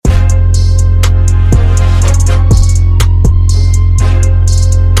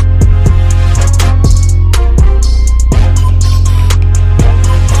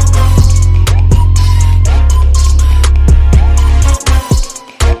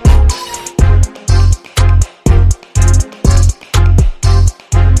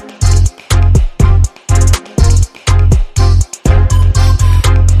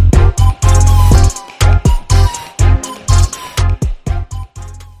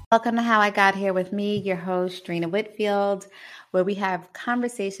Welcome to How I Got Here with me, your host, Drina Whitfield, where we have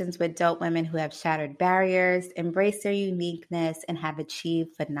conversations with dope women who have shattered barriers, embraced their uniqueness, and have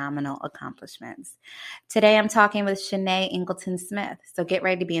achieved phenomenal accomplishments. Today, I'm talking with Shannae Ingleton Smith. So get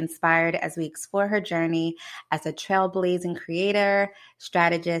ready to be inspired as we explore her journey as a trailblazing creator,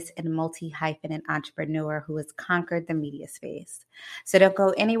 strategist, and multi-hyphenate entrepreneur who has conquered the media space. So don't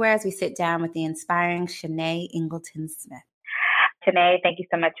go anywhere as we sit down with the inspiring Shannae Ingleton Smith. Shannae, thank you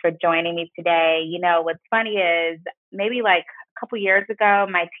so much for joining me today. You know, what's funny is maybe like a couple years ago,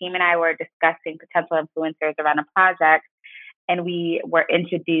 my team and I were discussing potential influencers around a project, and we were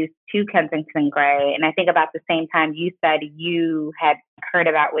introduced to Kensington Gray. And I think about the same time you said you had heard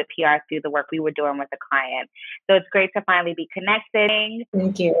about with PR through the work we were doing with a client. So it's great to finally be connecting.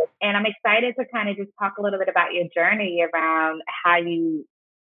 Thank you. And I'm excited to kind of just talk a little bit about your journey around how you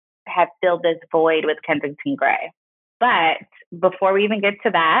have filled this void with Kensington Gray. But before we even get to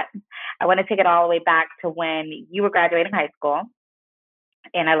that, I want to take it all the way back to when you were graduating high school.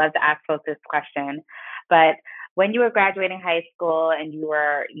 And I love to ask folks this question. But when you were graduating high school and you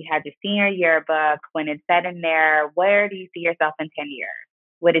had your senior yearbook, when it said in there, where do you see yourself in 10 years?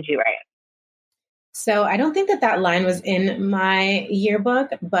 What did you write? So I don't think that line was in my yearbook,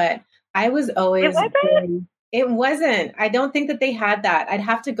 but I was always... It wasn't. I don't think that they had that. I'd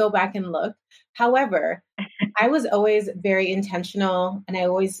have to go back and look. However, I was always very intentional, and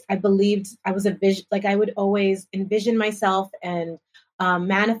I believed I was a vision. Like I would always envision myself and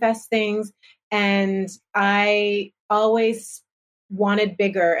manifest things. And I always wanted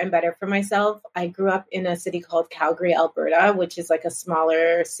bigger and better for myself. I grew up in a city called Calgary, Alberta, which is like a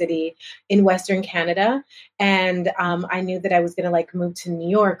smaller city in Western Canada. And I knew that I was going to like move to New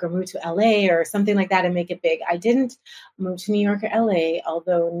York or move to LA or something like that and make it big. I didn't move to New York or LA,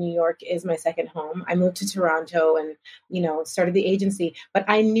 although New York is my second home. I moved to Toronto and, started the agency, but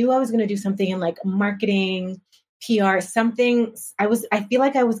I knew I was going to do something in like marketing, PR, something. I feel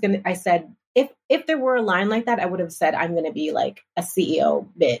like I said, if there were a line like that, I would have said, I'm going to be like a CEO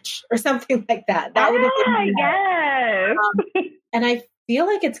bitch or something like that. That would have been yes. And I feel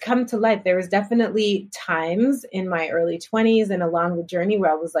like it's come to life. There was definitely times in my early 20s and along the journey where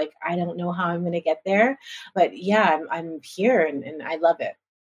I was like, I don't know how I'm going to get there. But yeah, I'm here and I love it.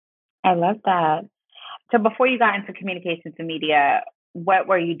 I love that. So before you got into communications and media, what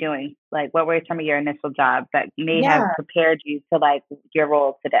were you doing? Like, what were some of your initial jobs that may have prepared you to like your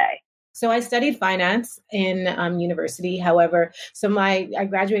role today? So I studied finance in university. However, I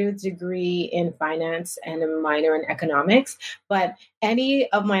graduated with a degree in finance and a minor in economics, but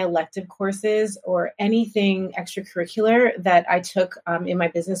any of my elective courses or anything extracurricular that I took in my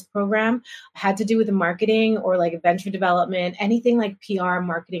business program had to do with the marketing or like venture development, anything like PR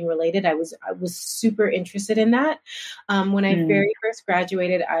marketing related. I was super interested in that. When I very first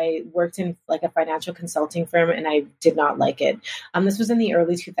graduated, I worked in like a financial consulting firm and I did not like it. This was in the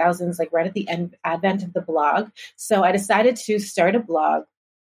early 2000s, like right at the advent of the blog. So I decided to start a blog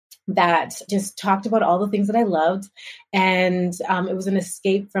that just talked about all the things that I loved. And it was an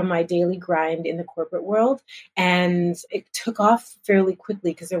escape from my daily grind in the corporate world. And it took off fairly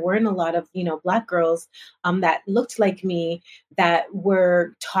quickly because there weren't a lot of, Black girls that looked like me that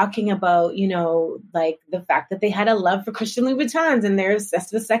were talking about, like the fact that they had a love for Christian Louboutins and they're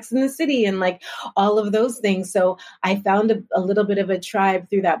obsessed with Sex in the City and like all of those things. So I found a little bit of a tribe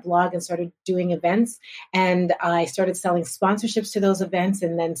through that blog and started doing events. And I started selling sponsorships to those events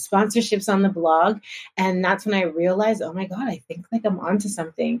and then sponsorships on the blog. And that's when I realized, oh my God, I think like I'm onto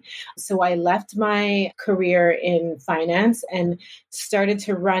something. So I left my career in finance and started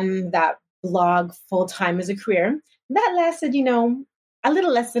to run that blog full time as a career. That lasted, a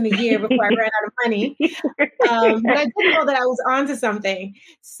little less than a year before I ran out of money. But I did know that I was onto something.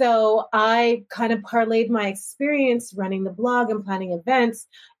 So I kind of parlayed my experience running the blog and planning events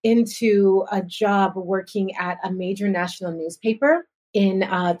into a job working at a major national newspaper in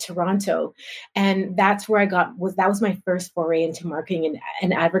Toronto. And that's where that was my first foray into marketing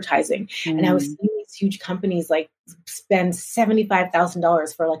and advertising. And I was seeing these huge companies like spend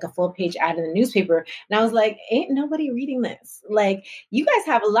 $75,000 for like a full page ad in the newspaper. And I was like, ain't nobody reading this. Like, you guys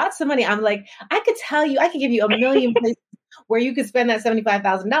have lots of money. I'm like, I could give you a million places where you could spend that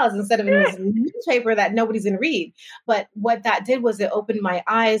 $75,000 instead of in this newspaper that nobody's going to read. But what that did was it opened my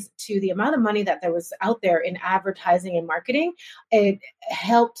eyes to the amount of money that there was out there in advertising and marketing. It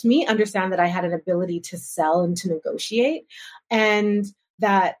helped me understand that I had an ability to sell and to negotiate, and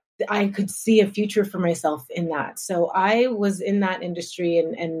that I could see a future for myself in that. So I was in that industry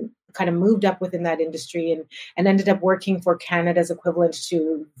and kind of moved up within that industry and ended up working for Canada's equivalent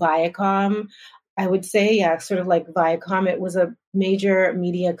to Viacom I would say, yeah, sort of like Viacom. It was a major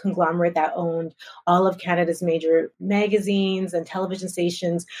media conglomerate that owned all of Canada's major magazines and television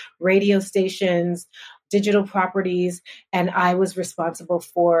stations, radio stations, digital properties, and I was responsible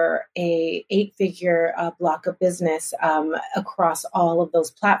for a 8-figure block of business across all of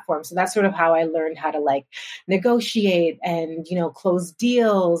those platforms. So that's sort of how I learned how to like negotiate and close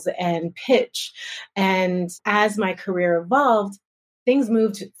deals and pitch. And as my career evolved, things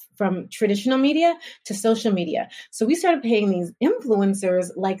moved from traditional media to social media. So we started paying these influencers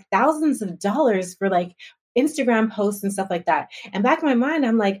like thousands of dollars for like Instagram posts and stuff like that. And back in my mind,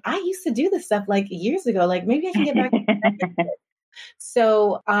 I'm like, I used to do this stuff like years ago. Like maybe I can get back.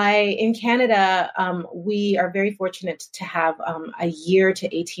 So in Canada, we are very fortunate to have a year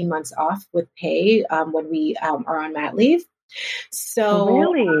to 18 months off with pay when we are on mat leave. So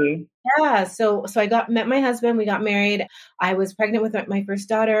really? Yeah. So I met my husband. We got married. I was pregnant with my first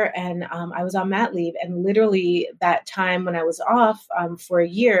daughter, and I was on mat leave. And literally that time when I was off for a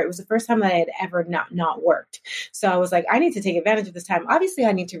year, it was the first time that I had ever not worked. So I was like, I need to take advantage of this time. Obviously,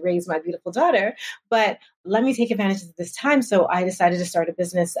 I need to raise my beautiful daughter, but let me take advantage of this time. So I decided to start a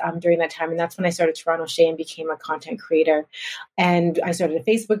business during that time. And that's when I started Toronto Shea and became a content creator. And I started a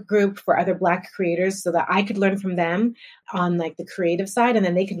Facebook group for other Black creators so that I could learn from them on like the creative side, and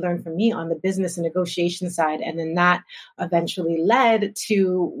then they could learn from me on the business and negotiation side. And then that eventually led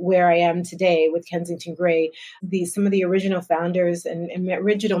to where I am today with Kensington Gray. Some of the original founders and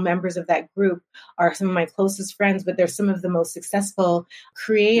original members of that group are some of my closest friends, but they're some of the most successful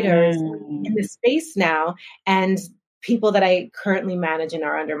creators in the space now, and people that I currently manage and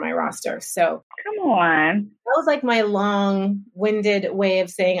are under my roster. So come on. That was like my long-winded way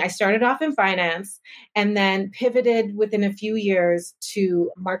of saying I started off in finance and then pivoted within a few years to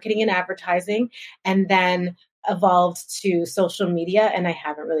marketing and advertising, and then evolved to social media. And I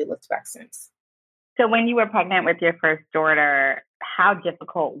haven't really looked back since. So when you were pregnant with your first daughter, how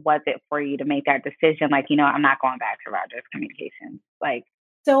difficult was it for you to make that decision? Like, I'm not going back to Rogers Communications.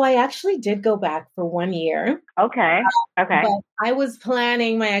 So I actually did go back for 1 year. Okay. But I was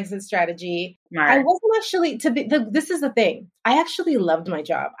planning my exit strategy. Right. I wasn't actually this is the thing. I actually loved my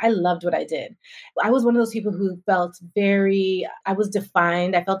job. I loved what I did. I was one of those people who felt I was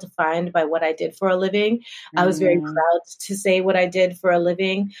defined. I felt defined by what I did for a living. I was very proud to say what I did for a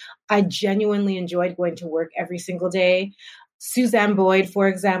living. I genuinely enjoyed going to work every single day. Suzanne Boyd, for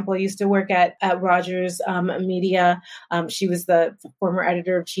example, used to work at Rogers Media. She was the former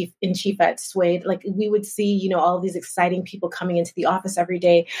editor-in-chief at Suede. Like we would see, all of these exciting people coming into the office every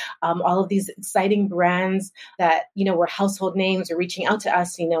day. All of these exciting brands that, were household names or reaching out to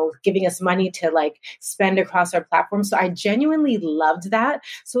us, giving us money to like spend across our platform. So I genuinely loved that.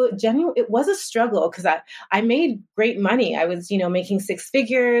 So it was a struggle because I made great money. I was, making 6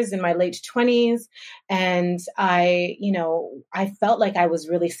 figures in my late 20s, and I felt like I was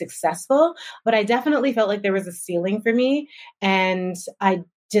really successful, but I definitely felt like there was a ceiling for me, and I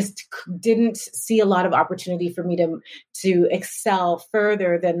just didn't see a lot of opportunity for me to excel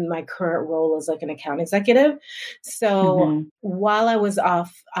further than my current role as like an account executive. So while I was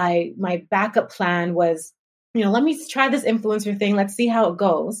off, my backup plan was, let me try this influencer thing. Let's see how it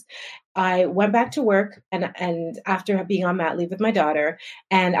goes. I went back to work and after being on mat leave with my daughter,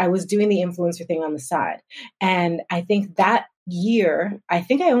 and I was doing the influencer thing on the side. And I think that year, I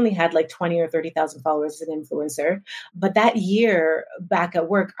only had like 20 or 30,000 followers as an influencer. But that year back at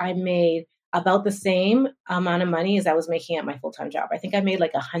work, I made about the same amount of money as I was making at my full-time job. I think I made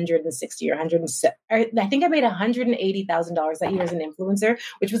like 160 or 170. I think I made $180,000 that year as an influencer,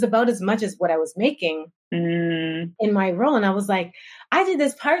 which was about as much as what I was making in my role. And I was like, I did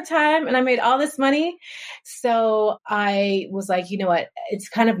this part-time and I made all this money. So I was like, you know what? It's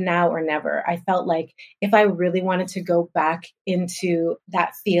kind of now or never. I felt like if I really wanted to go back into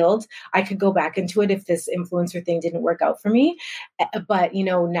that field, I could go back into it if this influencer thing didn't work out for me. But,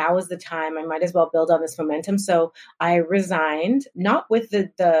 now is the time. I might as well build on this momentum. So I resigned, not with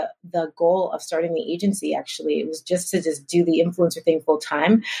the goal of starting the agency, actually. It was just to do the influencer thing full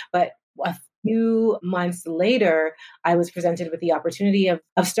time. But a few months later, I was presented with the opportunity of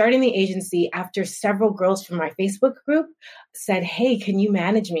starting the agency after several girls from my Facebook group said, hey, can you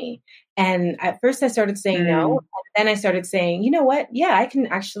manage me? And at first I started saying no. And then I started saying, you know what? Yeah, I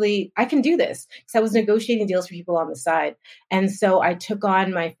can do this. Because I was negotiating deals for people on the side. And so I took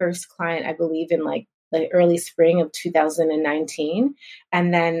on my first client, I believe in like the early spring of 2019.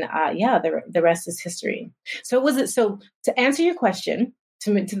 And then, the rest is history. So to answer your question,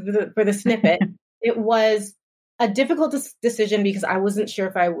 for the snippet, it was a difficult decision because I wasn't sure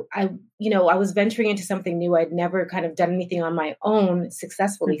if I was venturing into something new. I'd never kind of done anything on my own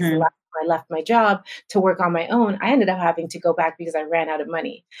successfully because the last time I left my job to work on my own, I ended up having to go back because I ran out of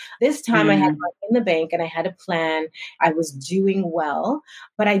money. This time I had money in the bank and I had a plan. I was doing well,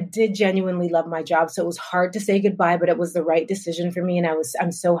 but I did genuinely love my job. So it was hard to say goodbye, but it was the right decision for me. And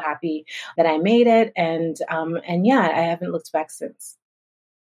I'm so happy that I made it. And yeah, I haven't looked back since.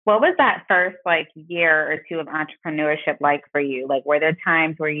 What was that first year or two of entrepreneurship like for you? Like, were there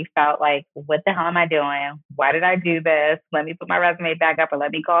times where you felt like, what the hell am I doing? Why did I do this? Let me put my resume back up, or let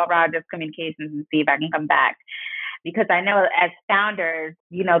me call Rogers Communications and see if I can come back. Because I know as founders,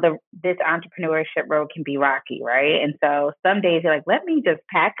 this entrepreneurship road can be rocky, right? And so some days you're like, let me just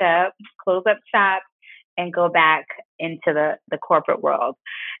pack up, close up shop, and go back into the corporate world.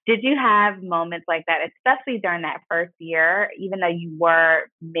 Did you have moments like that, especially during that first year, even though you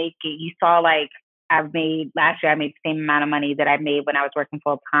saw like, last year I made the same amount of money that I made when I was working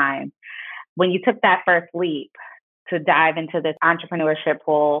full time. When you took that first leap to dive into this entrepreneurship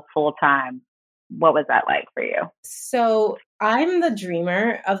full time, what was that like for you? So I'm the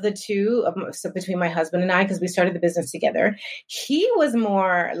dreamer of the two, so between my husband and I, because we started the business together. He was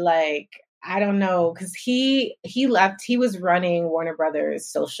more like, I don't know, because he left. He was running Warner Brothers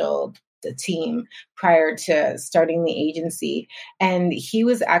social team prior to starting the agency, and he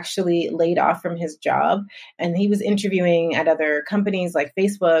was actually laid off from his job, and he was interviewing at other companies like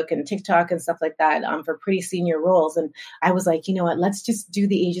Facebook and TikTok and stuff like that for pretty senior roles. And I was like, you know what, let's just do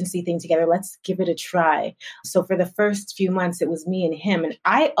the agency thing together. Let's give it a try. So for the first few months, it was me and him. And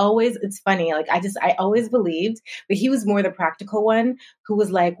it's funny, like I always believed, but he was more the practical one who was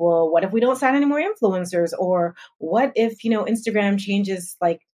like, well, what if we don't sign any more influencers? Or what if, Instagram changes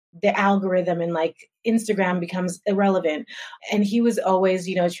like the algorithm and like Instagram becomes irrelevant? And he was always,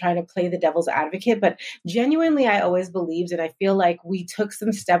 trying to play the devil's advocate. But genuinely, I always believed, and I feel like we took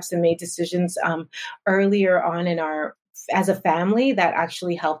some steps and made decisions earlier on as a family that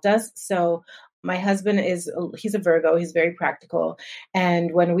actually helped us. So my husband he's a Virgo. He's very practical.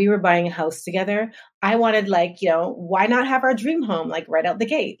 And when we were buying a house together, I wanted why not have our dream home, like right out the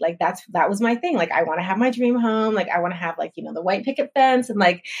gate? Like that was my thing. Like, I want to have my dream home. Like, I want to have the white picket fence and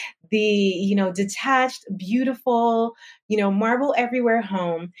like the, detached, beautiful, marble everywhere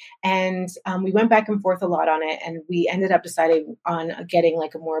home. And we went back and forth a lot on it. And we ended up deciding on getting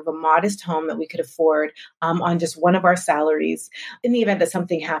like a more of a modest home that we could afford on just one of our salaries in the event that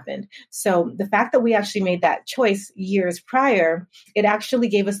something happened. So the fact that we actually made that choice years prior, it actually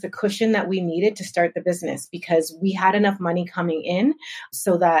gave us the cushion that we needed to start the business, because we had enough money coming in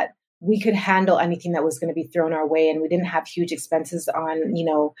so that we could handle anything that was going to be thrown our way. And we didn't have huge expenses on,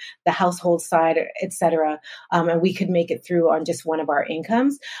 the household side, et cetera. And we could make it through on just one of our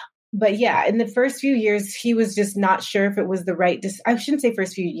incomes. But yeah, in the first few years, he was just not sure if it was the right, I shouldn't say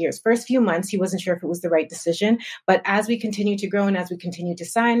first few years, first few months, he wasn't sure if it was the right decision. But as we continued to grow and as we continued to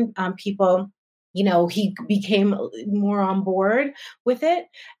sign people, he became more on board with it.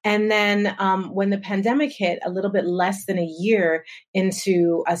 And then when the pandemic hit, a little bit less than a year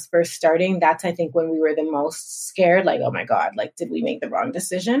into us first starting, that's, I think, when we were the most scared, like, oh my God, like, did we make the wrong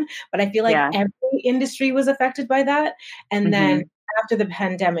decision? But I feel like every industry was affected by that. And then after the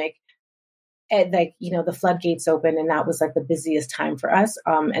pandemic, the floodgates opened, and that was like the busiest time for us.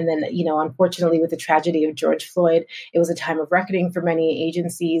 And then, unfortunately, with the tragedy of George Floyd, it was a time of reckoning for many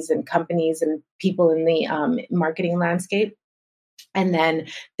agencies and companies and people in the marketing landscape. And then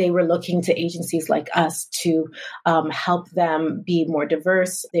they were looking to agencies like us to help them be more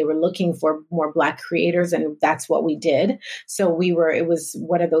diverse. They were looking for more Black creators, and that's what we did. So it was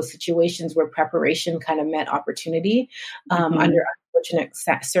one of those situations where preparation kind of met opportunity under unfortunate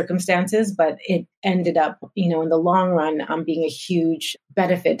circumstances, but it ended up, in the long run, being a huge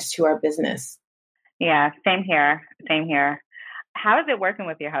benefit to our business. Yeah, same here. Same here. How is it working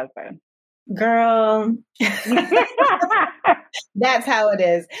with your husband? Girl, that's how it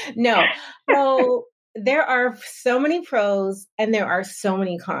is. No. So there are so many pros and there are so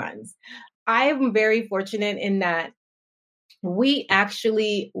many cons. I am very fortunate in that we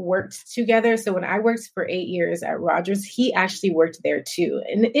actually worked together. So when I worked for 8 years at Rogers, he actually worked there too,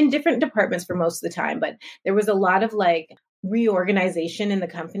 in different departments for most of the time. But there was a lot of reorganization in the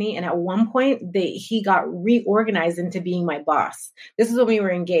company. And at one point he got reorganized into being my boss. This is when we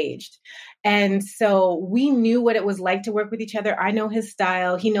were engaged. And so we knew what it was like to work with each other. I know his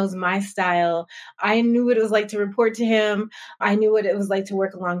style. He knows my style. I knew what it was like to report to him. I knew what it was like to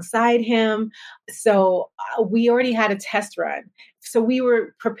work alongside him. So we already had a test run. So we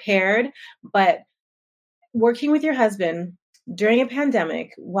were prepared, but working with your husband, during a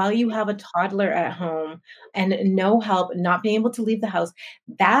pandemic, while you have a toddler at home and no help, not being able to leave the house,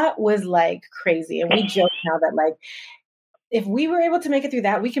 that was like crazy. And we joke now that like, if we were able to make it through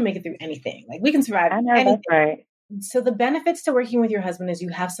that, we can make it through anything. Like we can survive I know anything. that's right. So the benefits to working with your husband is you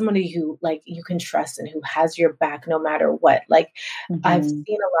have somebody who like you can trust and who has your back no matter what. Like I've seen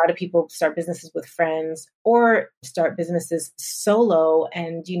a lot of people start businesses with friends or start businesses solo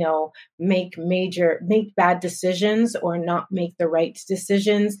and, you know, make bad decisions or not make the right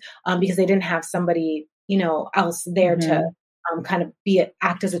decisions because they didn't have somebody, you know, else there to kind of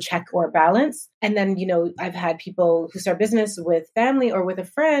act as a check or a balance. And then, you know, I've had people who start business with family or with a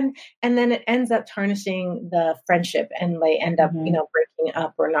friend, and then it ends up tarnishing the friendship and they end up, you know, breaking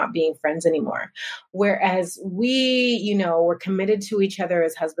up or not being friends anymore. Whereas we, you know, were committed to each other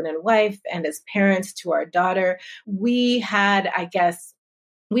as husband and wife and as parents to our daughter. We had, I guess,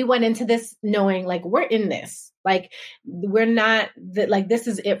 we went into this knowing like we're in this, like we're not that, like this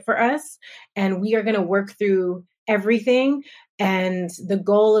is it for us and we are going to work through everything. And the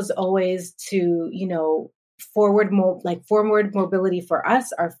goal is always to, you know, forward mobility for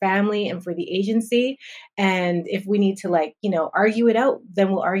us, our family, and for the agency. And if we need to like, you know, argue it out, then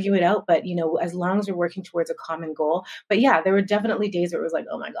we'll argue it out. But, you know, as long as we're working towards a common goal. But yeah, there were definitely days where it was like,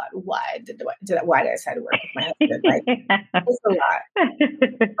 oh my God, why did I decide to work with my husband? Like it's a lot.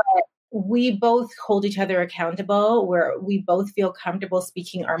 But we both hold each other accountable, where we both feel comfortable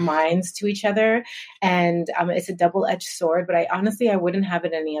speaking our minds to each other. And it's a double-edged sword, but I wouldn't have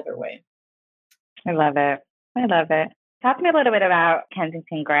it any other way. I love it. I love it. Talk to me a little bit about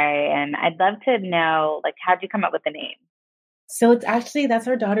Kensington Gray, and I'd love to know, like, how'd you come up with the name? So it's actually, that's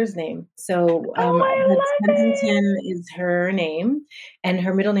our daughter's name. So Kensington is her name, and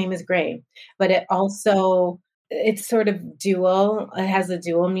her middle name is Gray. But it's sort of dual. It has a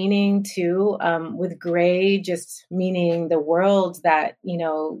dual meaning too, with Gray just meaning the world that, you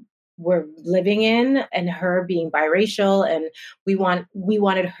know, we're living in, and her being biracial, and we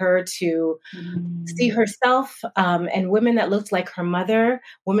wanted her to see herself and women that looked like her mother,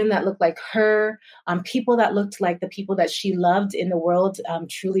 women that looked like her, people that looked like the people that she loved in the world,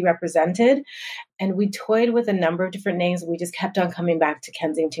 truly represented. And we toyed with a number of different names. We just kept on coming back to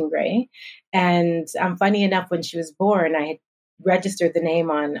Kensington Gray. And funny enough, when she was born, I had registered the name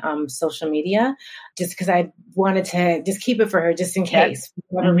on social media just because I wanted to just keep it for her just in case for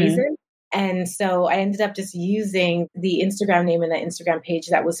whatever reason. And so I ended up just using the Instagram name and the Instagram page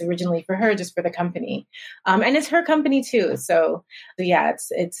that was originally for her, just for the company. And it's her company too. So yeah,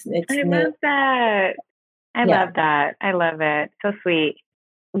 it's I love that. I love that. I love it. So sweet.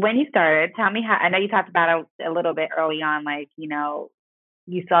 When you started, tell me how, I know you talked about it a little bit early on, like, you know,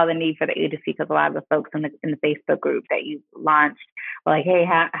 you saw the need for the agency because a lot of the folks in the Facebook group that you launched were like, hey,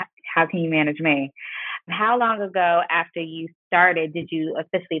 how can you manage me? How long ago after you started did you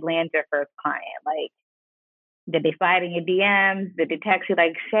officially land your first client? Like, did they slide in your DMs? Did they text you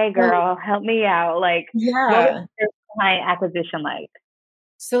like, Shay girl, help me out? Like, what was your client acquisition like?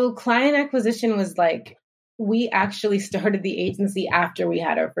 So client acquisition was like, we actually started the agency after we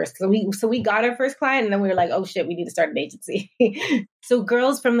had our first. So we got our first client, and then we were like, oh shit, we need to start an agency. So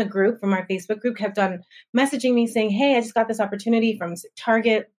girls from the group, from our Facebook group, kept on messaging me saying, hey, I just got this opportunity from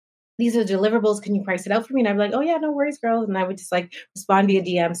Target. These are deliverables. Can you price it out for me? And I'd be like, oh yeah, no worries, girl. And I would just like respond via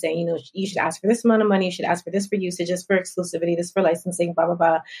DM saying, you know, you should ask for this amount of money. You should ask for this for usage, this for exclusivity, this for licensing, blah, blah,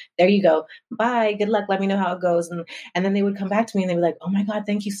 blah. There you go. Bye. Good luck. Let me know how it goes. And then they would come back to me and they'd be like, oh my God,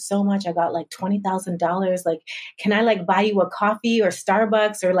 thank you so much. I got like $20,000. Like, can I like buy you a coffee or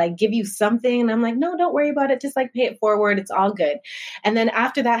Starbucks or like give you something? And I'm like, no, don't worry about it. Just like pay it forward. It's all good. And then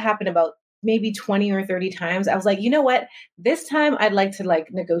after that happened about maybe 20 or 30 times, I was like, you know what? This time I'd like to like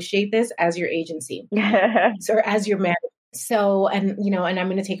negotiate this as your agency or as your manager. So, and you know, and I'm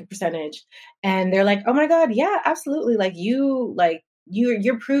going to take a percentage. And they're like, oh my God, yeah, absolutely.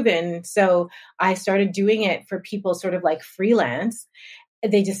 You're proven. So I started doing it for people sort of like freelance.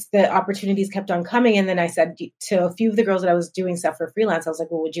 The opportunities kept on coming. And then I said to a few of the girls that I was doing stuff for freelance, I was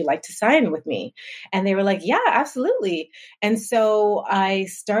like, well, would you like to sign with me? And they were like, yeah, absolutely. And so I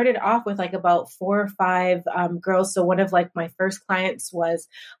started off with like about 4 or 5 girls. So one of like my first clients was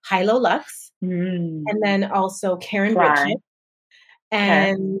Hilo Lux, and then also Karen Richard.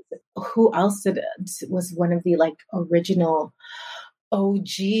 And who else was one of the like original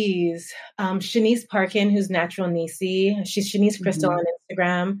OGs? Shanice Parkin, who's Natural Nisi. She's Shanice Crystal on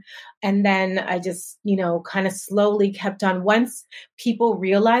Instagram. And then I just, you know, kind of slowly kept on. Once people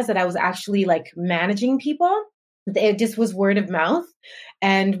realized that I was actually like managing people, it just was word of mouth.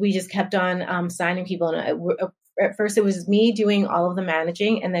 And we just kept on signing people. And at first it was me doing all of the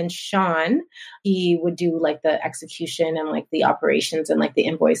managing, and then Sean, he would do like the execution and like the operations and like the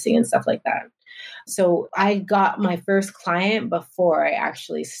invoicing and stuff like that. So I got my first client before I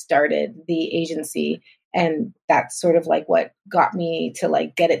actually started the agency. And that's sort of like what got me to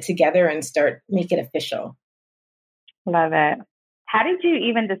like get it together and start make it official. Love it. How did you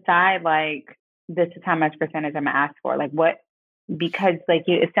even decide like this is how much percentage I'm gonna ask for? Like what, because like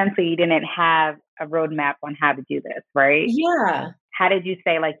you essentially you didn't have a roadmap on how to do this, right? Yeah. How did you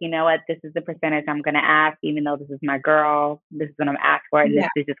say like, you know what, this is the percentage I'm gonna ask, even though this is my girl, this is what I'm asked for, and this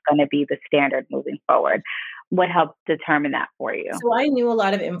is just gonna be the standard moving forward? What helped determine that for you? So I knew a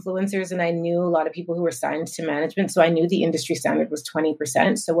lot of influencers and I knew a lot of people who were signed to management. So I knew the industry standard was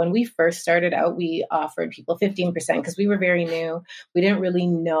 20%. So when we first started out, we offered people 15% because we were very new. We didn't really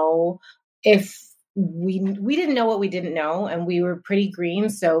know if we didn't know what we didn't know, and we were pretty green.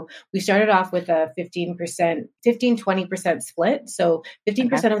 So we started off with a 20% split. So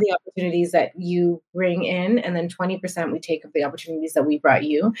 15% of the opportunities that you bring in, and then 20% we take of the opportunities that we brought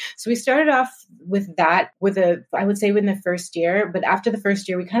you. So we started off with that I would say in the first year, but after the first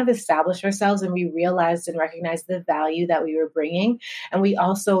year, we kind of established ourselves and we realized and recognized the value that we were bringing. And we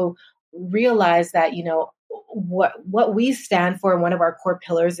also realized that, what we stand for, and one of our core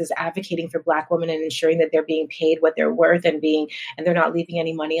pillars is advocating for Black women and ensuring that they're being paid what they're worth and they're not leaving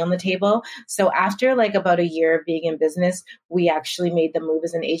any money on the table. So after like about a year of being in business, we actually made the move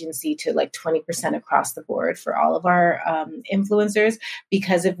as an agency to like 20% across the board for all of our influencers,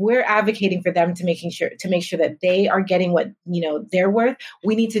 because if we're advocating for them to make sure that they are getting what they're worth,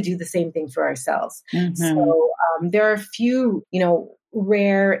 we need to do the same thing for ourselves. So there are a few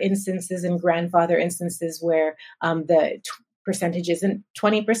rare instances and grandfather instances where the percentage isn't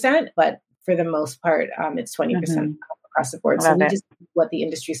 20%, but for the most part, it's 20% across the board. So we just did what the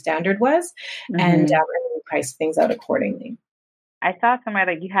industry standard was, and we priced things out accordingly. I saw somewhere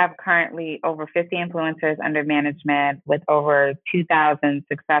that you have currently over 50 influencers under management with over 2,000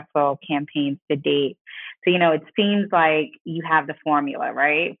 successful campaigns to date. So, it seems like you have the formula,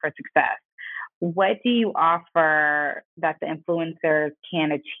 right, for success. What do you offer that the influencers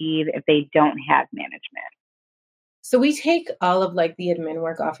can achieve if they don't have management? So we take all of like the admin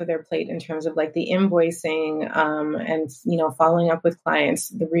work off of their plate in terms of like the invoicing and, following up with clients,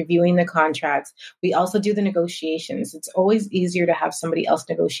 the reviewing the contracts. We also do the negotiations. It's always easier to have somebody else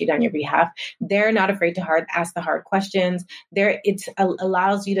negotiate on your behalf. They're not afraid to ask the hard questions. It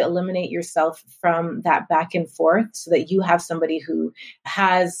allows you to eliminate yourself from that back and forth so that you have somebody who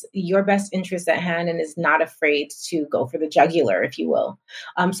has your best interests at hand and is not afraid to go for the jugular, if you will.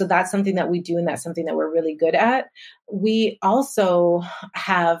 So that's something that we do, and that's something that we're really good at. We also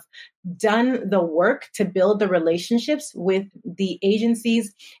have done the work to build the relationships with the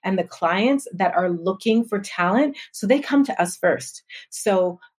agencies and the clients that are looking for talent. So they come to us first.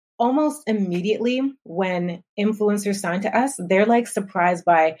 So almost immediately when influencers sign to us, they're like surprised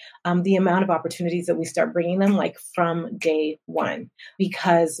by the amount of opportunities that we start bringing them like from day one,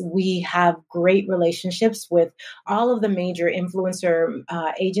 because we have great relationships with all of the major influencer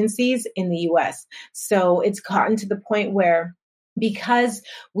agencies in the US. So it's gotten to the point where, because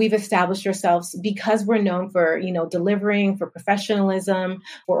we've established ourselves, because we're known for, delivering, for professionalism,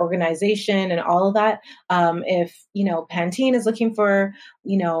 for organization and all of that. If, Pantene is looking for,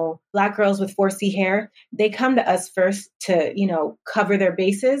 Black girls with 4C hair, they come to us first to, cover their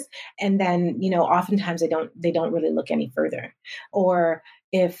bases. And then, oftentimes they don't really look any further. Or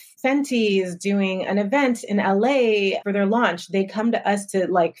if Fenty is doing an event in LA for their launch, they come to us to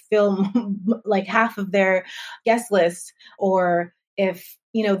like film like half of their guest list. Or if,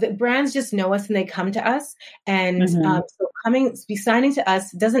 the brands just know us and they come to us. And so signing to us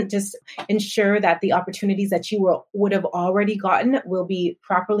doesn't just ensure that the opportunities that you would have already gotten will be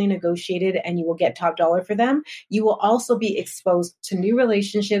properly negotiated and you will get top dollar for them. You will also be exposed to new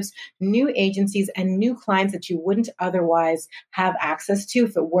relationships, new agencies, and new clients that you wouldn't otherwise have access to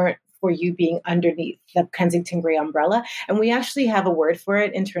if it weren't for you being underneath the Kensington Gray umbrella. And we actually have a word for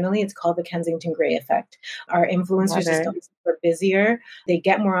it internally. It's called the Kensington Gray effect. Our influencers are busier. They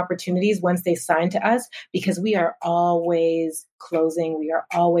get more opportunities once they sign to us, because we are always closing. We are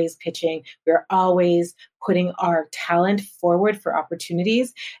always pitching. We're always putting our talent forward for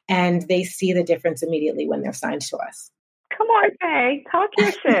opportunities. And they see the difference immediately when they're signed to us. Come on, Kay. Talk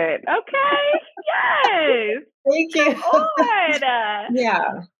your shit. Okay. Yes. Thank you. Come on.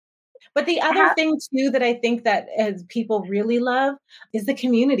 Yeah. But the other thing too that I think that people really love is the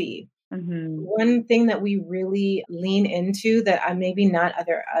community. One thing that we really lean into that maybe not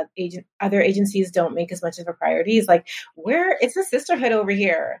other agencies don't make as much of a priority is like, it's a sisterhood over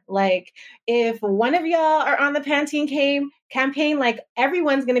here. Like, if one of y'all are on the Pantene campaign, like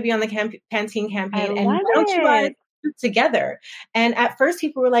everyone's going to be on the Pantene campaign, and don't you guys together. And at first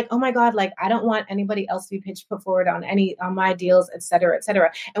people were like, oh my God, like I don't want anybody else to be put forward on my deals, et cetera, et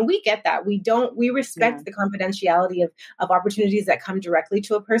cetera. And we get that. We respect the confidentiality of opportunities that come directly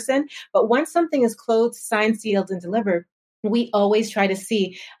to a person. But once something is closed, signed, sealed, and delivered, we always try to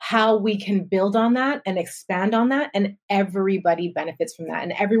see how we can build on that and expand on that. And everybody benefits from that.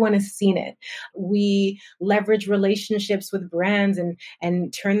 And everyone has seen it. We leverage relationships with brands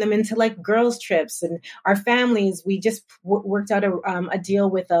and turn them into like girls trips. And our families, we just worked out a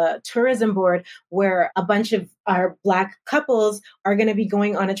deal with a tourism board where a bunch of our Black couples are going to be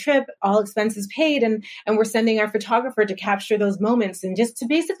going on a trip, all expenses paid. And we're sending our photographer to capture those moments and just to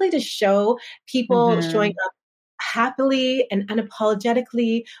basically to show people showing up happily and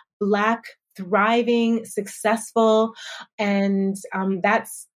unapologetically Black, thriving, successful. And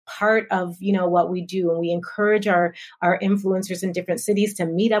that's part of, what we do. And we encourage our influencers in different cities to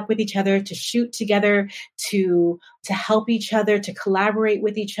meet up with each other, to shoot together, to help each other, to collaborate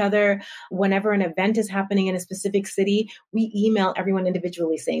with each other. Whenever an event is happening in a specific city, we email everyone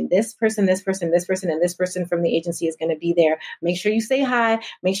individually saying this person, this person, this person, and this person from the agency is going to be there. Make sure you say hi.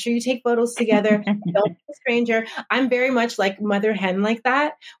 Make sure you take photos together. Don't be a stranger. I'm very much like mother hen like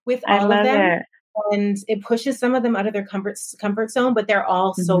that with all of them. And it pushes some of them out of their comfort zone, but they're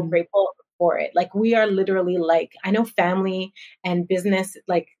all so grateful for it. Like we are literally like, I know family and business,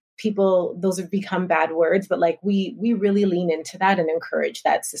 like people, those have become bad words, but like we really lean into that and encourage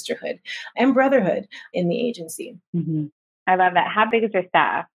that sisterhood and brotherhood in the agency. I love that. How big is your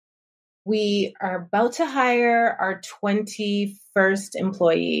staff? We are about to hire our 21st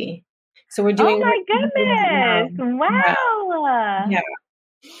employee. So we're doing. Oh my goodness. Wow. Yeah.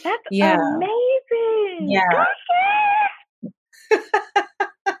 That's amazing. Yeah. Wow.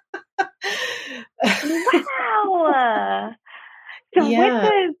 So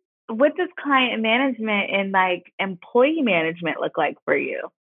what does client management and like employee management look like for you?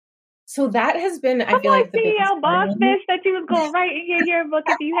 So that has been, I feel like the CEO boss bitch that you was going to write in your yearbook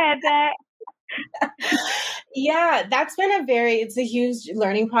if you had that. Yeah, that's been it's a huge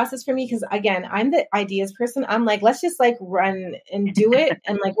learning process for me because again, I'm the ideas person. I'm like, let's just like run and do it,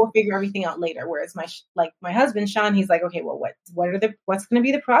 and like we'll figure everything out later. Whereas my husband Sean, he's like, okay, well, what's going to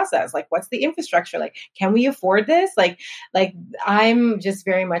be the process? Like, what's the infrastructure? Like, can we afford this? Like I'm just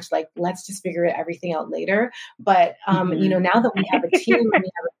very much like, let's just figure everything out later. But now that we have a team, and we have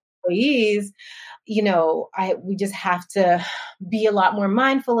employees, we just have to be a lot more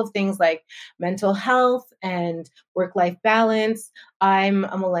mindful of things like mental health and work-life balance. I'm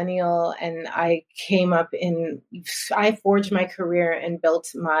a millennial and I forged my career and built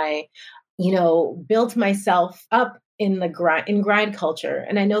myself up in grind culture.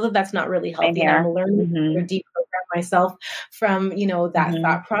 And I know that that's not really healthy. And I'm learning to deprogram myself from, that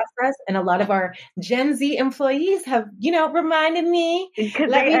thought process. And a lot of our Gen Z employees have, reminded me. Because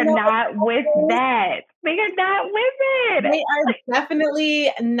they are not with that. They are not with it. They are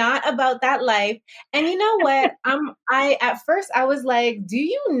definitely not about that life. And you know what? At first I was like, do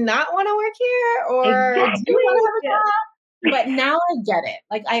you not want to work here? Or do you want to have a job? But now I get it.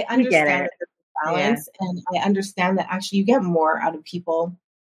 Like I understand that there's balance, and I understand that actually you get more out of people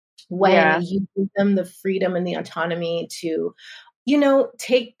when you give them the freedom and the autonomy to,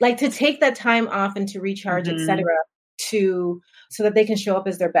 take that time off and to recharge, etc., so that they can show up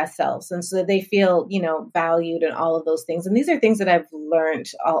as their best selves and so that they feel, valued and all of those things. And these are things that I've learned,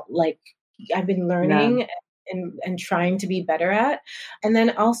 I've been learning and trying to be better at. And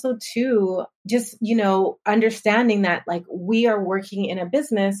then also too, just, understanding that like we are working in a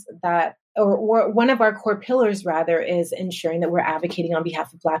business that, or one of our core pillars rather, is ensuring that we're advocating on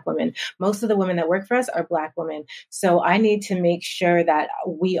behalf of Black women. Most of the women that work for us are Black women. So I need to make sure that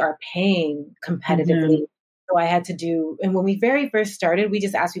we are paying competitively. So I had to do, and when we very first started, we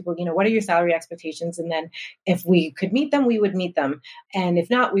just asked people, what are your salary expectations? And then if we could meet them, we would meet them. And if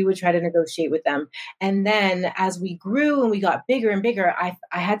not, we would try to negotiate with them. And then as we grew and we got bigger and bigger, I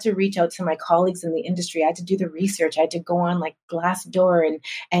had to reach out to my colleagues in the industry. I had to do the research. I had to go on like Glassdoor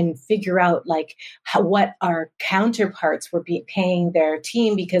and figure out like what our counterparts were paying their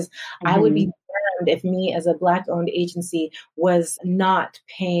team, because I would be if me as a Black owned agency was not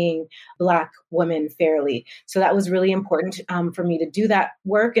paying Black women fairly. So that was really important for me to do that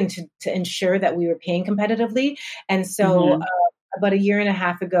work and to ensure that we were paying competitively. And so about a year and a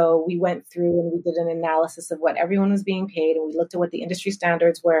half ago, we went through and we did an analysis of what everyone was being paid, and we looked at what the industry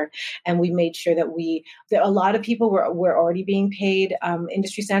standards were, and we made sure that a lot of people were already being paid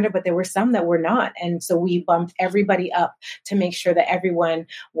industry standard, but there were some that were not. And so we bumped everybody up to make sure that everyone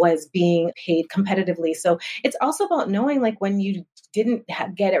was being paid competitively. So it's also about knowing, like, when you didn't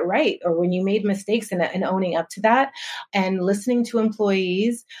get it right, or when you made mistakes, and owning up to that, and listening to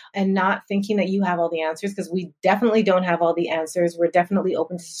employees, and not thinking that you have all the answers, because we definitely don't have all the answers. We're definitely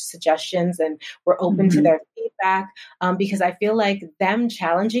open to suggestions, and we're open to their feedback, because I feel like them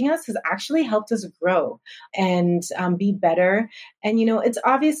challenging us has actually helped us grow and be better. And,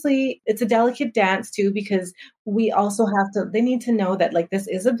 it's a delicate dance too, because we also they need to know that, like, this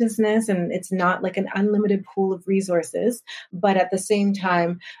is a business and it's not like an unlimited pool of resources. But at the same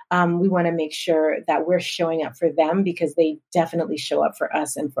time, we want to make sure that we're showing up for them, because they definitely show up for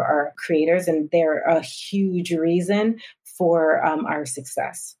us and for our creators. And they're a huge reason for our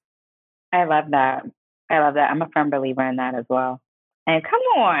success. I love that. I'm a firm believer in that as well. And come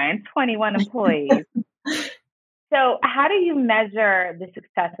on, 21 employees. So how do you measure the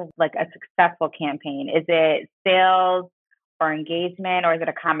success of, like, a successful campaign? Is it sales or engagement, or is it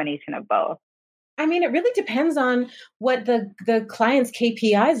a combination of both? I mean, it really depends on what the client's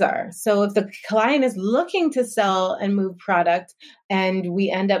KPIs are. So if the client is looking to sell and move product, and we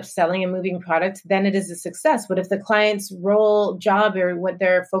end up selling and moving product, then it is a success. But if the client's job, or what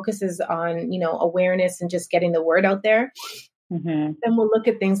their focus is on, awareness and just getting the word out there, then we'll look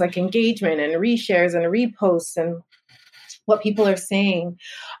at things like engagement and reshares and reposts and what people are saying.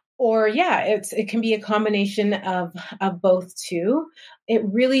 Or it can be a combination of both too. It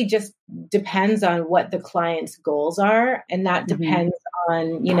really just depends on what the client's goals are, and that depends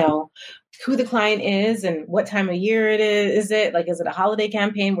on who the client is and what time of year it is. Is it a holiday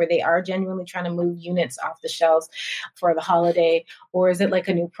campaign where they are genuinely trying to move units off the shelves for the holiday? Or is it like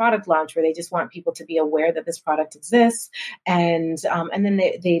a new product launch where they just want people to be aware that this product exists, and then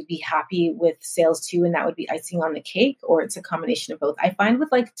they'd be happy with sales too, and that would be icing on the cake? Or it's a combination of both. I find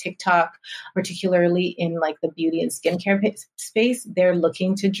with like TikTok, particularly in like the beauty and skincare space, they're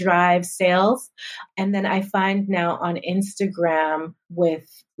looking to drive sales. And then I find now on Instagram with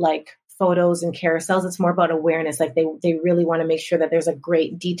like photos and carousels, it's more about awareness. Like they really want to make sure that there's a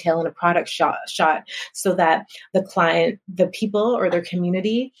great detail in a product shot so that the client, the people or their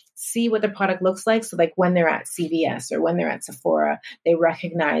community see what the product looks like. So like when they're at CVS or when they're at Sephora, they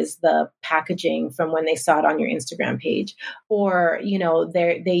recognize the packaging from when they saw it on your Instagram page. Or,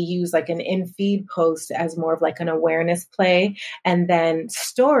 they use like an in-feed post as more of like an awareness play. And then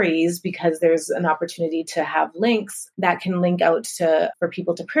stories, because there's an opportunity to have links that can link out for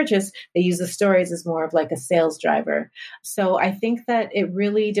people to purchase. They use the stories as more of like a sales driver. So I think that it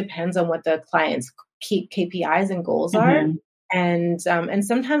really depends on what the client's KPIs and goals are. And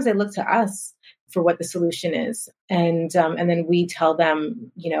sometimes they look to us for what the solution is. And then we tell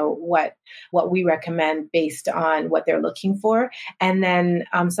them, what we recommend based on what they're looking for. And then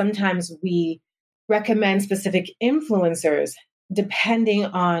sometimes we recommend specific influencers depending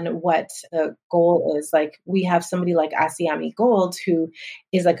on what the goal is. Like we have somebody like Asiami Gold, who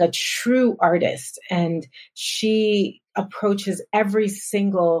is like a true artist, and she approaches every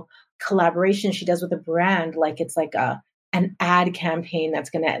single collaboration she does with a brand like it's like an ad campaign that's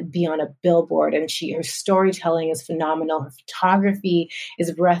going to be on a billboard. And her storytelling is phenomenal. Her photography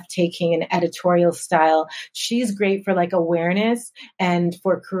is breathtaking and editorial style. She's great for like awareness and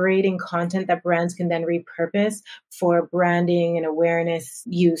for creating content that brands can then repurpose for branding and awareness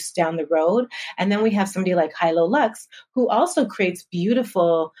use down the road. And then we have somebody like Hilo Lux, who also creates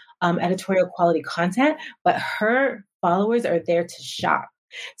beautiful editorial quality content, but her followers are there to shop.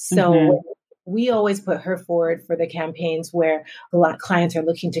 So we always put her forward for the campaigns where a lot of clients are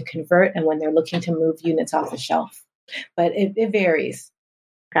looking to convert and when they're looking to move units off the shelf. But it varies.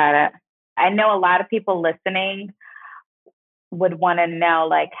 Got it. I know a lot of people listening would want to know,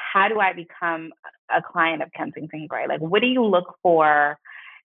 like, how do I become a client of Kensington Gray? Like, what do you look for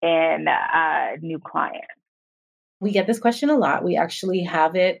in a new client? We get this question a lot. We actually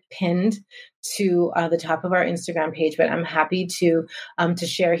have it pinned to the top of our Instagram page, but I'm happy to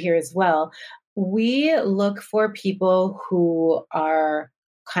share here as well. We look for people who are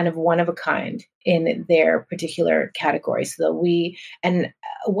kind of one of a kind in their particular category. And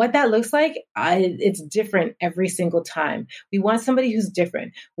what that looks like, it's different every single time. We want somebody who's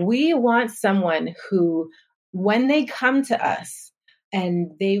different. We want someone who, when they come to us,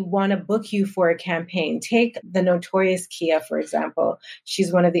 and they want to book you for a campaign. Take the notorious Kia, for example.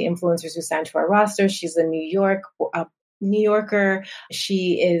 She's one of the influencers who signed to our roster. She's a New York New Yorker.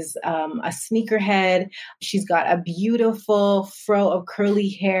 She is a sneakerhead. She's got a beautiful fro of curly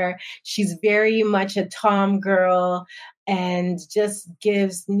hair. She's very much a tom girl and just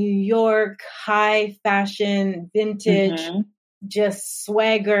gives New York high fashion, vintage, just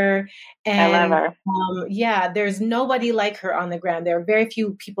swagger. I love And her. yeah, there's nobody like her on the ground. There are very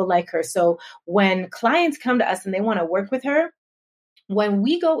few people like her. So when clients come to us and they want to work with her, when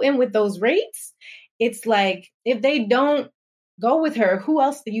we go in with those rates, it's like, if they don't go with her, who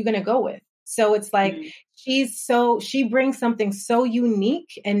else are you going to go with? So it's like, she brings something so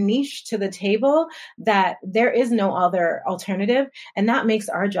unique and niche to the table that there is no other alternative. And that makes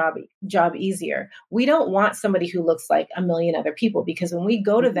our job easier. We don't want somebody who looks like a million other people, because when we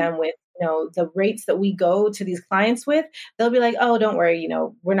go to them with, the rates that we go to these clients with, they'll be like, oh, don't worry,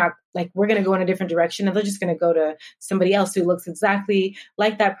 we're not like, we're going to go in a different direction, and they're just going to go to somebody else who looks exactly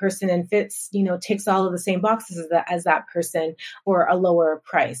like that person and fits, ticks all of the same boxes as that person for a lower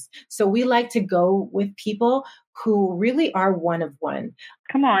price. So we like to go with people who really are one of one.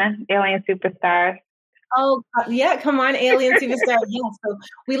 Come on, alien superstars. Oh, yeah. Come on, alien superstar. Yeah. So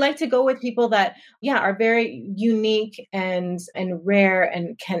we like to go with people that, are very unique and rare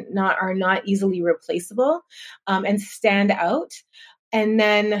and are not easily replaceable, and stand out. And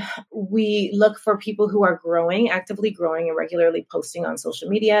then we look for people who are actively growing and regularly posting on social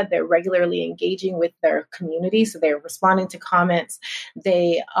media. They're regularly engaging with their community. So they're responding to comments.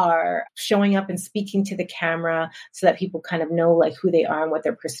 They are showing up and speaking to the camera so that people kind of know like who they are and what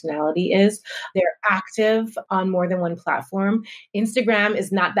their personality is. They're active on more than one platform. Instagram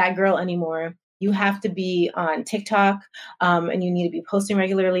is not that girl anymore. You have to be on TikTok, and you need to be posting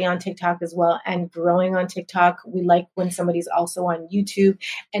regularly on TikTok as well and growing on TikTok. We like when somebody's also on YouTube.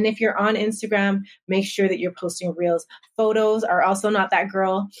 And if you're on Instagram, make sure that you're posting reels. Photos are also not that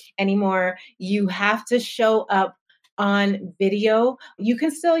girl anymore. You have to show up on video. You can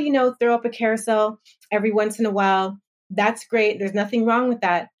still, throw up a carousel every once in a while. That's great. There's nothing wrong with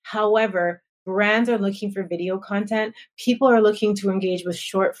that. However, brands are looking for video content. People are looking to engage with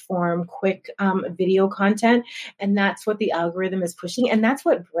short form, quick video content. And that's what the algorithm is pushing. And that's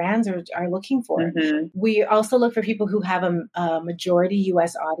what brands are looking for. We also look for people who have a majority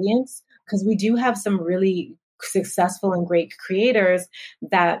US audience, because we do have some really successful and great creators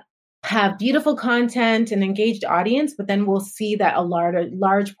that have beautiful content and engaged audience, but then we'll see that a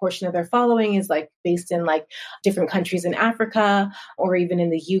large portion of their following is like based in like different countries in Africa or even in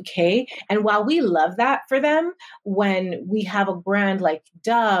the UK. And while we love that for them, when we have a brand like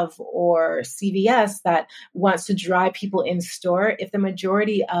Dove or CVS that wants to drive people in store, if the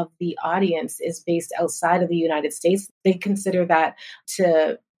majority of the audience is based outside of the United States, they consider that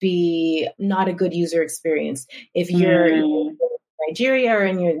to be not a good user experience. If you're Nigeria or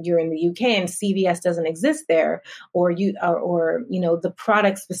you're in the UK and CVS doesn't exist there, or the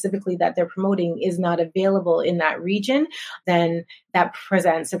product specifically that they're promoting is not available in that region, then that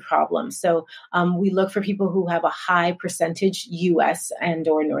presents a problem. So we look for people who have a high percentage US and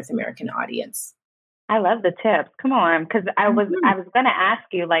or North American audience. I love the tips. Come on, because I was going to ask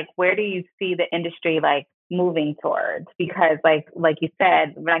you, like, where do you see the industry like moving towards? Because like you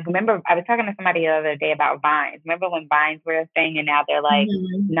said, like, remember I was talking to somebody the other day about Vines. Remember when Vines were a thing and now they're like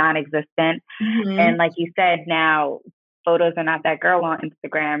non-existent? And like you said, now photos are not that girl on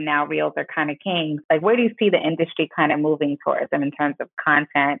Instagram. Now reels are kind of king. Like, where do you see the industry kind of moving towards them in terms of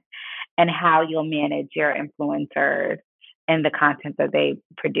content and how you'll manage your influencers and the content that they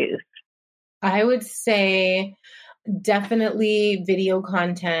produce? I would say definitely video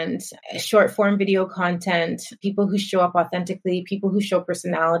content, short form video content, people who show up authentically, people who show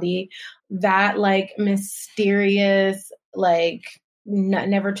personality. That like mysterious, like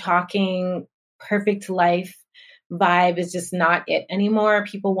never talking, perfect life vibe is just not it anymore.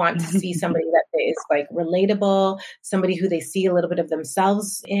 People want to see somebody that is like relatable, somebody who they see a little bit of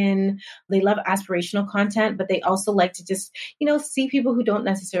themselves in. They love aspirational content, but they also like to just, see people who don't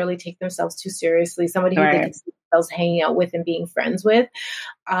necessarily take themselves too seriously, somebody who they can see themselves hanging out with and being friends with.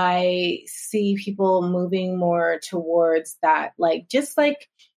 I see people moving more towards that, like just like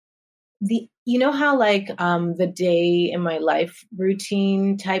how like the day in my life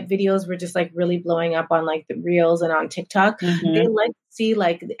routine type videos were just like really blowing up on like the reels and on TikTok. They like to see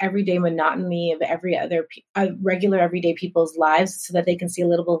like the everyday monotony of every other regular everyday people's lives so that they can see a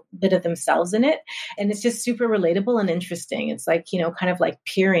little bit of themselves in it. And it's just super relatable and interesting. It's like, kind of like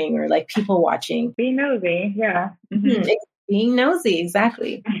peering or like people watching. Being nosy. Yeah. Being nosy.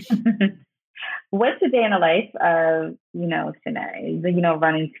 Exactly. What's the day in the life of, Shannae,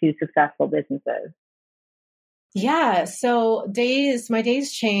 running two successful businesses? Yeah. So my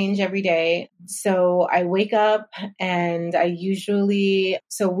days change every day. So I wake up and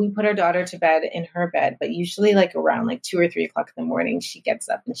so we put our daughter to bed in her bed, but usually like around like 2 or 3 o'clock in the morning, she gets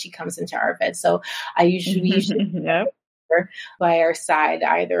up and she comes into our bed. So we usually Yep. her by our side,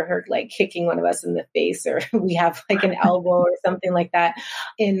 either her like kicking one of us in the face or we have like an elbow or something like that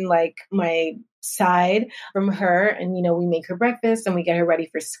in like my side from her. And, we make her breakfast and we get her ready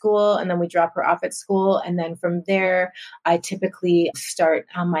for school and then we drop her off at school. And then from there, I typically start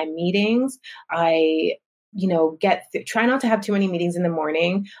my meetings. I try not to have too many meetings in the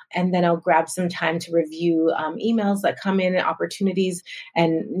morning, and then I'll grab some time to review emails that come in, opportunities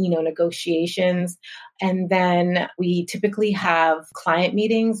and negotiations. And then we typically have client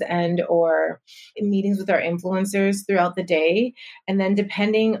meetings and or meetings with our influencers throughout the day. And then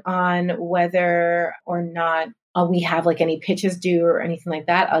depending on whether or not we have like any pitches due or anything like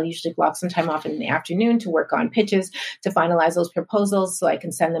that, I'll usually block some time off in the afternoon to work on pitches, to finalize those proposals so I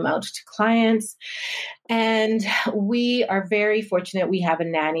can send them out to clients. And we are very fortunate. We have a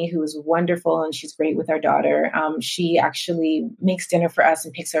nanny who is wonderful and she's great with our daughter. She actually makes dinner for us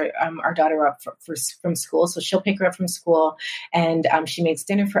and picks our daughter up from school. So she'll pick her up from school and she makes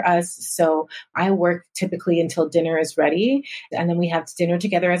dinner for us. So I work typically until dinner is ready. And then we have dinner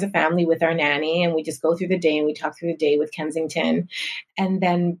together as a family with our nanny and we just go through the day and we talk through the day with Kensington. And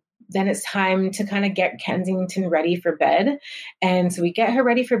then it's time to kind of get Kensington ready for bed. And so we get her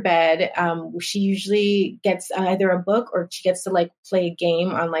ready for bed. She usually gets either a book or she gets to like play a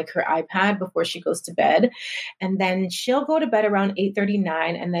game on like her iPad before she goes to bed. And then she'll go to bed around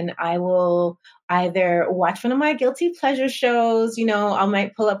 8:39. And then I will either watch one of my guilty pleasure shows, I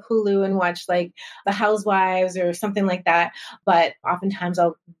might pull up Hulu and watch like The Housewives or something like that. But oftentimes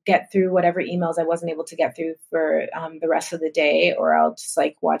I'll get through whatever emails I wasn't able to get through for the rest of the day, or I'll just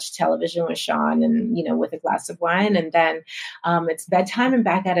like watch television with Sean and, with a glass of wine. And then it's bedtime and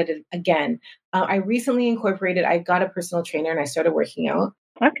back at it again. I recently I got a personal trainer and I started working out.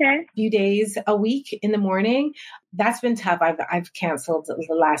 Okay. A few days a week in the morning. That's been tough. I've canceled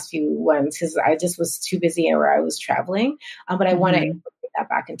the last few ones because I just was too busy where I was traveling. But I want to incorporate that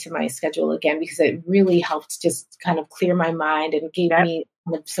back into my schedule again because it really helped just kind of clear my mind and gave me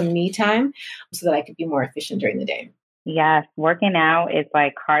some me time so that I could be more efficient during the day. Yes, working out is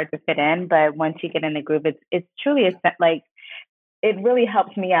like hard to fit in, but once you get in the groove, it's truly like it really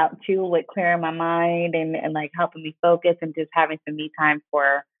helps me out too with clearing my mind and like helping me focus and just having some me time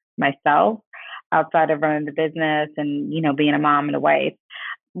for myself outside of running the business and, being a mom and a wife.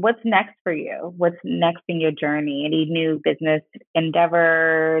 What's next for you? What's next in your journey? Any new business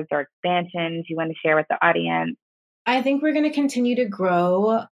endeavors or expansions you want to share with the audience? I think we're going to continue to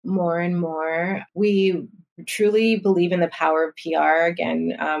grow more and more. We truly believe in the power of PR.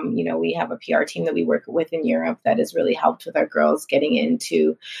 Again, we have a PR team that we work with in Europe that has really helped with our girls getting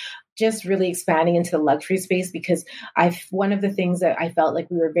into just really expanding into the luxury space, because one of the things that I felt like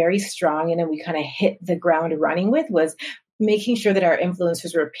we were very strong in and we kind of hit the ground running with was making sure that our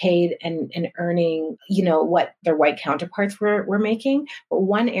influencers were paid and earning, what their white counterparts were making. But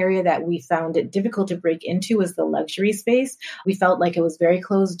one area that we found it difficult to break into was the luxury space. We felt like it was very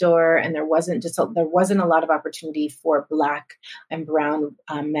closed door and there wasn't a lot of opportunity for Black and brown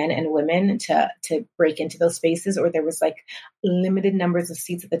men and women to break into those spaces, or there was like limited numbers of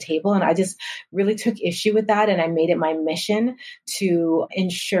seats at the table. And I just really took issue with that. And I made it my mission to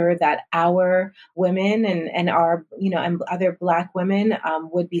ensure that our women and our, and other Black women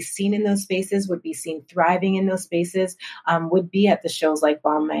would be seen in those spaces, would be seen thriving in those spaces, would be at the shows like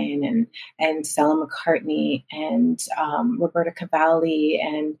Balmain and Stella McCartney and Roberta Cavalli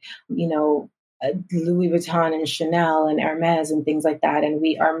and, Louis Vuitton and Chanel and Hermes and things like that. And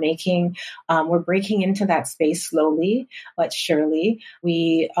we are we're breaking into that space slowly, but surely.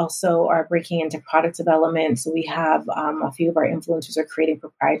 We also are breaking into product development. So we have a few of our influencers are creating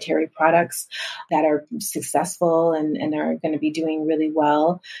proprietary products that are successful and are going to be doing really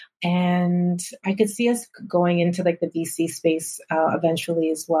well. And I could see us going into like the VC space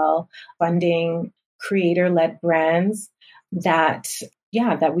eventually as well, funding creator-led brands that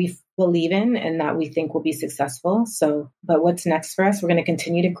we believe in and that we think will be successful. So, but what's next for us? We're going to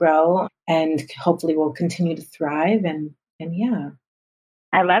continue to grow and hopefully we'll continue to thrive. And yeah.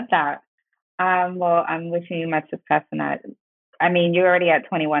 I love that. Well, I'm wishing you much success in that. I mean, you're already at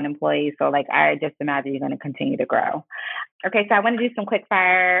 21 employees, so like I just imagine you're going to continue to grow. Okay, so I want to do some quick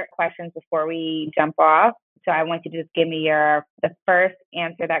fire questions before we jump off. So I want you to just give me the first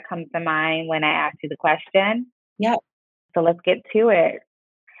answer that comes to mind when I ask you the question. Yeah. So let's get to it.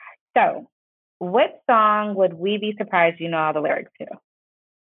 So, what song would we be surprised you know all the lyrics to?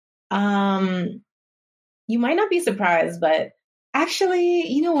 You might not be surprised, but actually,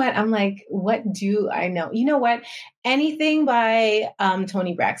 you know what? I'm like, what do I know? You know what? Anything by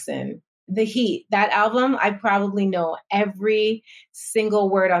Toni Braxton. The Heat, that album, I probably know every single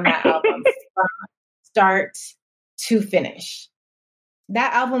word on that album from start to finish.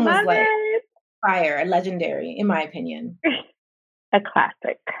 That album was like fire, legendary, in my opinion. A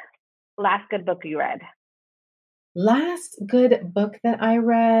classic. Last good book you read? Last good book that I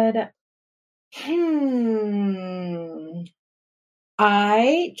read?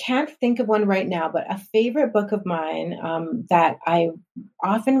 I can't think of one right now, but a favorite book of mine that I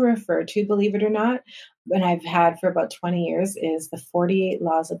often refer to, believe it or not, and I've had for about 20 years is The 48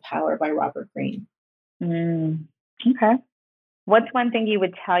 Laws of Power by Robert Greene. Okay. What's one thing you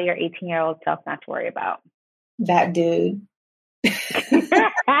would tell your 18-year-old self not to worry about? That dude.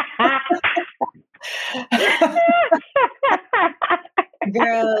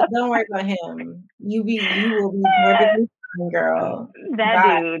 Girl, don't worry about him. You will be perfectly fine, girl.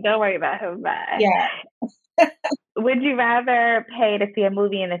 That dude, don't worry about him. Bye. Yeah. Would you rather pay to see a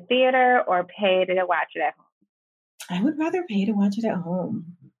movie in the theater or pay to watch it at home? I would rather pay to watch it at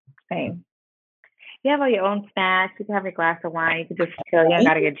home. Same. You have all your own snacks. You can have your glass of wine. You can just chill. You don't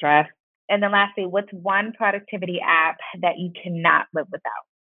got to get dressed. And then lastly, what's one productivity app that you cannot live without?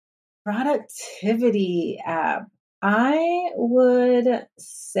 Productivity app. I would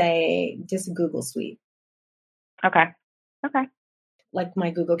say just Google Suite. Okay. Like my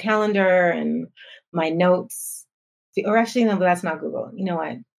Google Calendar and my notes. Or actually, no, but that's not Google. You know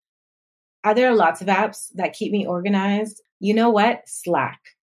what? There are lots of apps that keep me organized. You know what? Slack.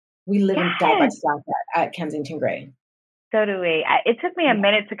 We live and die by Slack at Kensington Gray. So do we. It took me a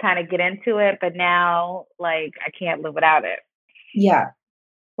minute to kind of get into it, but now, like, I can't live without it. Yeah.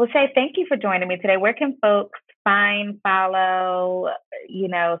 Well, Shay, thank you for joining me today. Where can folks find, follow,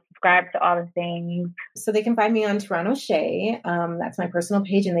 subscribe to all the things? So they can find me on Toronto Shay. That's my personal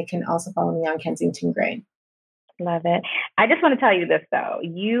page, and they can also follow me on Kensington Gray. Love it. I just want to tell you this, though.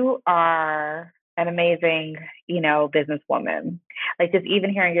 You are an amazing, businesswoman. Like, just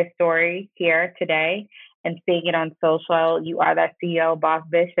even hearing your story here today and seeing it on social, you are that CEO boss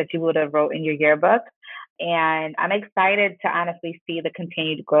bitch that you would have wrote in your yearbook. And I'm excited to honestly see the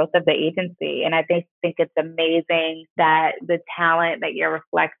continued growth of the agency. And I think it's amazing that the talent that you're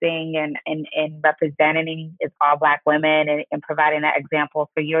reflecting and representing is all Black women and providing that example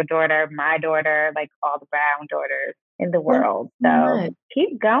for your daughter, my daughter, like all the brown daughters in the world. So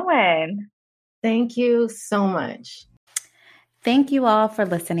keep going. Thank you so much. Thank you all for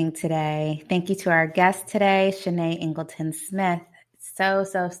listening today. Thank you to our guest today, Shannae Ingleton-Smith.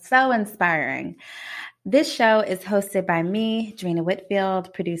 So inspiring. This show is hosted by me, Drina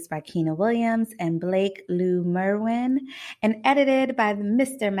Whitfield, produced by Keena Williams and Blake Lou Merwin, and edited by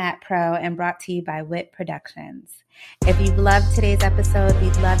Mr. Matt Pro and brought to you by Wit Productions. If you've loved today's episode,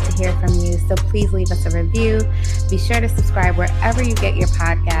 we'd love to hear from you, so please leave us a review. Be sure to subscribe wherever you get your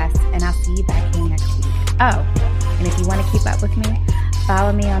podcasts, and I'll see you back here next week. Oh, and if you want to keep up with me,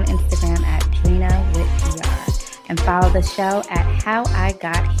 follow me on Instagram at DrinaWhitPR, and follow the show at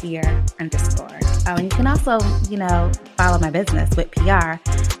HowIGotHere_. Oh, and you can also, follow my business, Wit PR,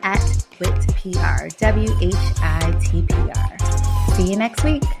 at WhitPR, WHITPR. See you next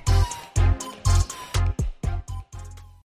week.